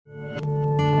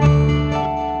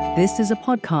This is a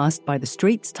podcast by The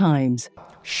Straits Times.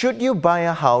 Should you buy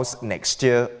a house next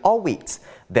year or wait?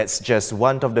 That's just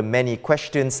one of the many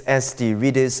questions as the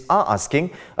readers are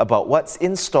asking about what's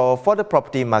in store for the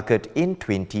property market in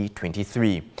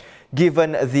 2023.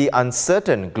 Given the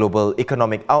uncertain global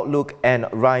economic outlook and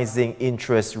rising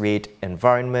interest rate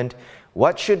environment,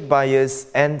 what should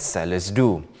buyers and sellers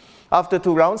do? After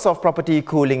 2 rounds of property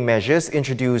cooling measures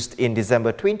introduced in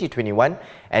December 2021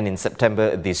 and in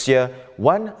September this year,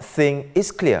 one thing is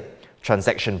clear: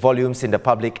 transaction volumes in the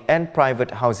public and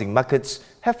private housing markets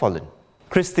have fallen.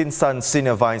 Christine Sun,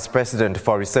 Senior Vice President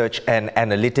for Research and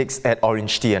Analytics at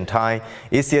Orange Tea and Thai,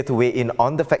 is here to weigh in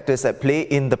on the factors at play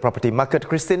in the property market.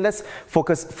 Christine, let's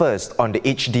focus first on the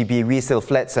HDB resale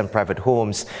flats and private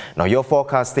homes. Now, you're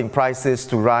forecasting prices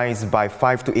to rise by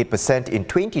 5 to 8% in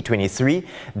 2023,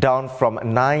 down from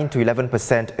 9 to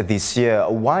 11% this year.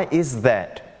 Why is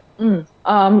that?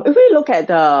 If we look at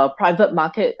the private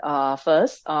market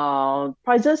first,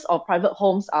 prices of private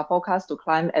homes are forecast to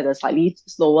climb at a slightly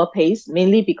slower pace,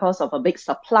 mainly because of a big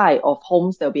supply of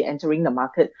homes that will be entering the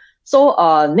market. So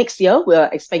next year,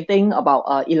 we're expecting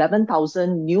about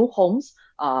 11,000 new homes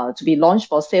to be launched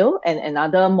for sale and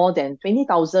another more than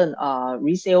 20,000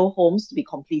 resale homes to be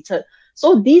completed.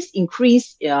 So this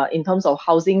increase in terms of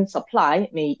housing supply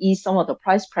may ease some of the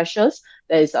price pressures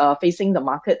that is facing the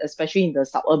market, especially in the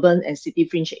suburban and city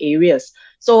fringe areas.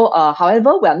 So,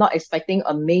 however, we are not expecting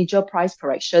a major price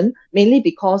correction, mainly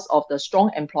because of the strong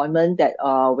employment that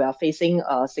we are facing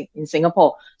in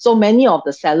Singapore. So many of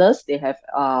the sellers, they have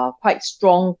quite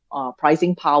strong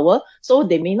pricing power, so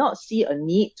they may not see a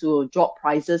need to drop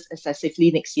prices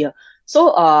excessively next year.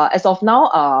 So as of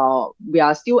now, we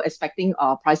are still expecting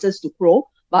prices to grow,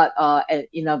 but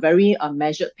in a very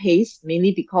measured pace,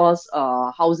 mainly because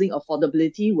housing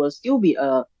affordability will still be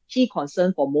a key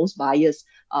concern for most buyers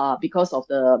because of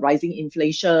the rising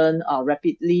inflation,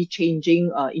 rapidly changing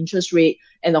interest rate,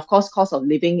 and of course, cost of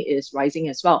living is rising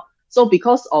as well. So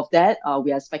because of that,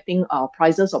 we are expecting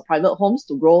prices of private homes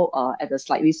to grow at a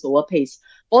slightly slower pace.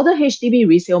 For the HDB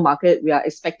resale market, we are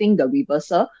expecting the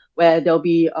reversal, where there'll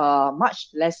be much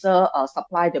lesser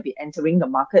supply that'll be entering the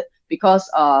market because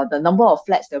the number of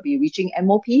flats that'll be reaching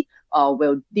MOP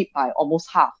will dip by almost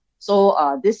half.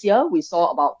 So this year, we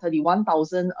saw about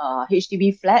 31,000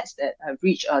 HDB flats that have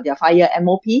reached their 5-year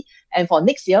MOP. And for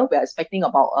next year, we're expecting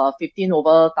about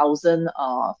 15,000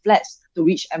 flats to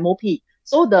reach MOP.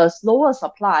 So the slower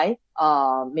supply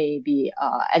may be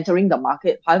entering the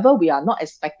market. However, we are not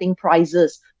expecting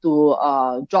prices to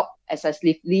drop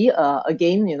excessively.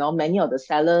 Again, many of the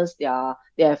sellers, they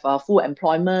have full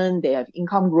employment, they have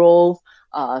income growth.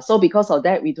 So because of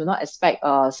that, we do not expect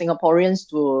Singaporeans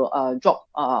to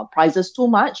drop prices too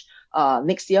much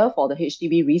next year for the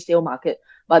HDB resale market.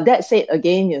 But that said,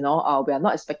 again, we are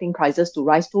not expecting prices to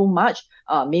rise too much,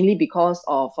 mainly because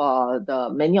of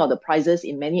many of the prices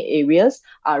in many areas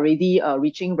are already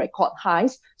reaching record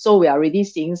highs. So we are already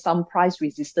seeing some price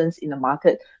resistance in the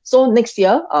market. So next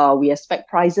year, we expect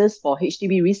prices for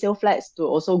HDB resale flats to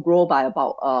also grow by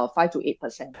about 5 to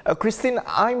 8%. Christine,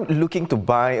 I'm looking to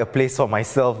buy a place for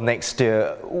myself next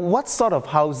year. What sort of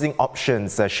housing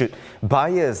options should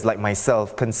buyers like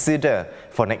myself consider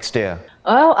for next year?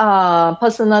 Well,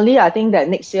 personally, I think that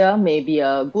next year may be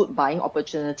a good buying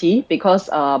opportunity because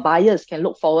buyers can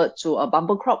look forward to a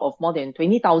bumper crop of more than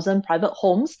 20,000 private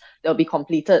homes that will be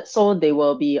completed. So there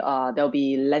will be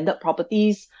landed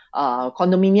properties,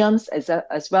 condominiums,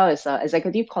 as well as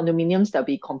executive condominiums that will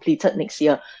be completed next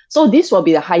year. So this will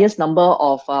be the highest number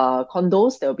of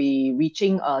condos that will be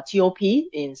reaching TOP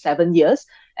in 7 years.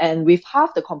 And with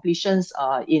half the completions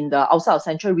in the outside of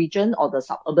central region or the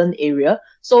suburban area.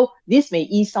 So this may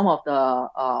ease some of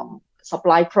the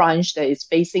supply crunch that is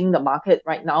facing the market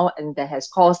right now and that has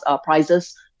caused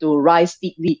prices to rise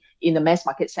steeply in the mass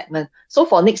market segment. So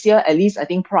for next year, at least I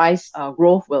think price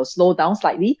growth will slow down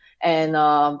slightly and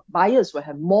buyers will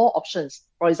have more options.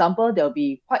 For example, there'll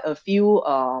be quite a few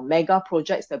mega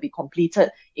projects that will be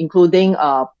completed, including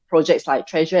projects like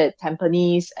Treasure at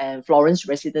Tampines and Florence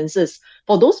Residences.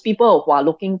 For those people who are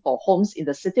looking for homes in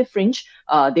the city fringe,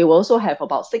 they will also have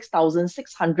about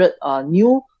 6,600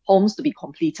 new homes to be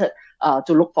completed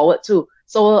to look forward to.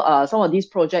 So some of these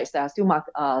projects that are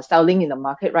still selling in the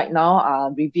market right now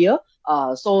are Revere.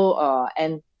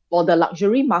 And for the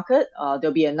luxury market,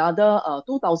 there'll be another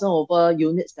 2,000 over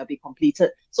units that will be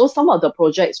completed. So some of the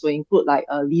projects will include like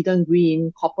Leedon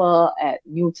Green, Copper at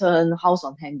Newton, House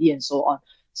on Handy, and so on.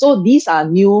 So these are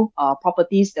new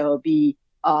properties that will be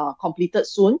completed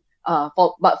soon.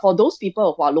 But for those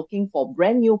people who are looking for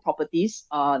brand new properties,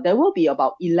 there will be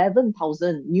about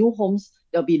 11,000 new homes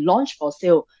that'll be launched for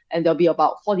sale, and there'll be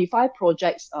about 45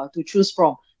 projects to choose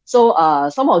from. So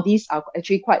some of these are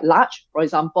actually quite large. For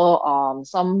example,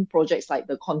 some projects like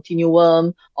the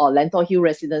Continuum or Lentor Hill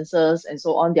Residences and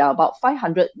so on, there are about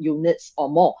 500 units or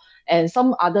more. And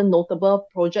some other notable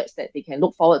projects that they can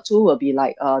look forward to will be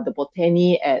like the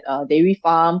Botany at Dairy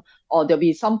Farm, or there'll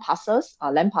be some parcels,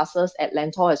 land parcels at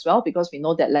Lentor as well, because we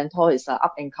know that Lentor is an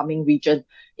up and coming region.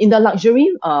 In the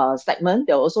luxury segment,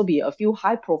 there will also be a few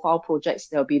high profile projects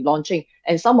that will be launching,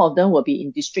 and some of them will be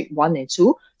in District 1 and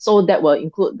 2. So that will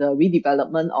include the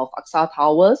redevelopment of AXA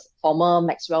Towers, former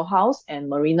Maxwell House, and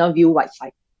Marina View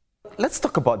Whiteside. Let's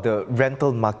talk about the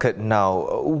rental market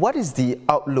now. What is the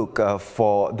outlook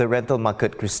for the rental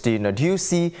market, Christine? Do you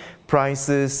see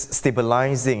prices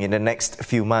stabilizing in the next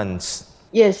few months?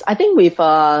 Yes, I think with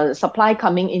supply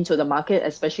coming into the market,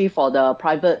 especially for the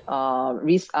private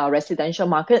residential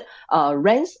market,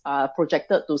 rents are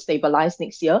projected to stabilize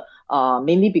next year,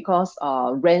 mainly because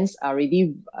rents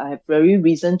already have very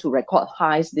reason to record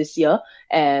highs this year.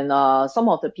 And some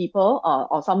of the people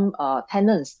or some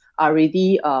tenants are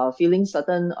already feeling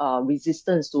certain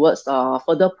resistance towards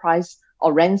further price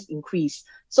or rents increase.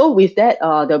 So with that,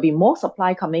 there'll be more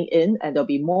supply coming in, and there'll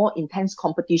be more intense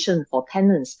competition for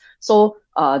tenants. So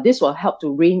this will help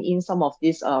to rein in some of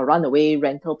these runaway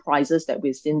rental prices that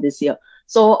we've seen this year.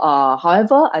 So,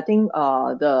 however, I think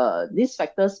these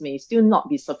factors may still not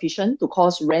be sufficient to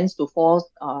cause rents to fall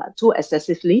too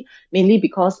excessively, mainly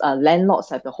because landlords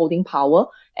have the holding power,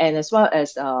 and as well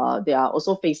as they are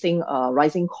also facing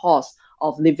rising costs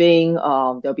of living.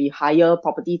 There'll be higher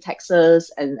property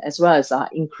taxes, and as well as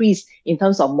increase in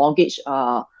terms of mortgage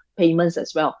payments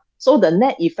as well. So the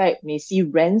net effect may see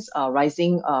rents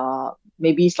rising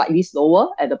maybe slightly slower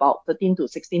at about 13 to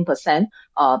 16%,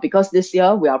 because this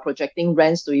year we are projecting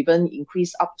rents to even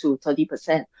increase up to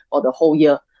 30% for the whole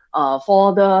year.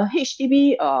 For the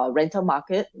HDB rental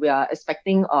market, we are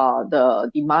expecting the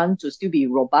demand to still be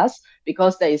robust,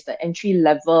 because there is the entry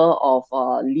level of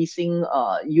leasing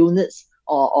units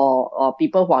or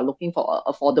people who are looking for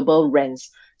affordable rents.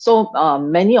 So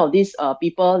many of these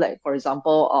people, like for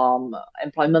example,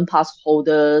 employment pass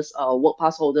holders, work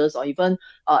pass holders, or even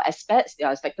expats, they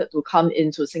are expected to come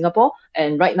into Singapore.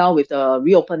 And right now, with the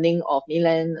reopening of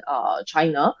mainland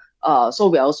China, so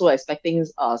we're also expecting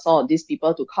some of these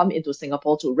people to come into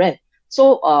Singapore to rent.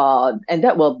 So, and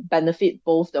that will benefit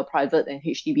both the private and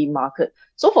HDB market.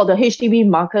 So for the HDB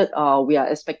market, we are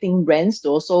expecting rents to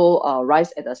also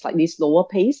rise at a slightly slower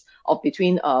pace of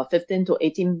between 15 to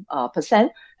 18%.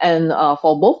 And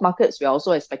for both markets, we are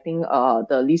also expecting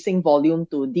the leasing volume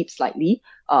to dip slightly,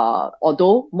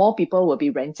 although more people will be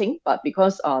renting, but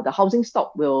because the housing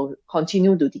stock will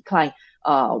continue to decline.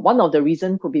 One of the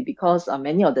reasons could be because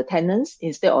many of the tenants,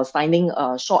 instead of signing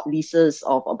short leases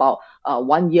of about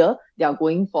 1 year, they are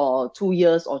going for 2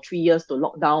 years or 3 years to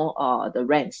lock down the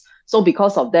rents. So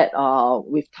because of that,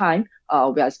 with time,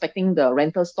 we are expecting the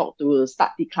rental stock to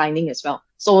start declining as well.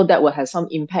 So that will have some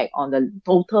impact on the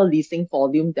total leasing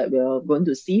volume that we're going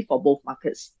to see for both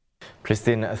markets.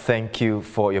 Christine, thank you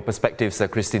for your perspectives.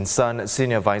 Christine Sun,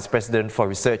 Senior Vice President for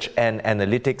Research and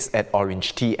Analytics at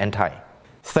Orange Tea and Thai.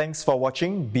 Thanks for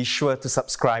watching. Be sure to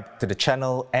subscribe to the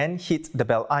channel and hit the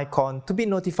bell icon to be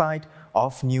notified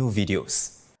of new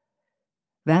videos.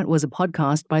 That was a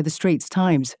podcast by The Straits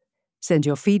Times. Send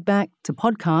your feedback to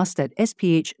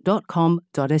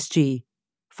podcast@sph.com.sg.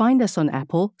 Find us on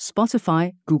Apple,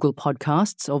 Spotify, Google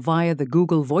Podcasts, or via the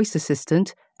Google Voice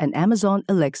Assistant and Amazon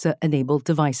Alexa-enabled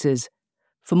devices.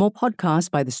 For more podcasts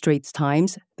by The Straits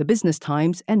Times, The Business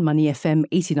Times, and Money FM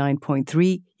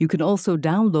 89.3, you can also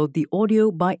download the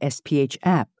Audio by SPH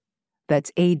app.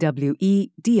 That's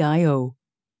AWEDIO.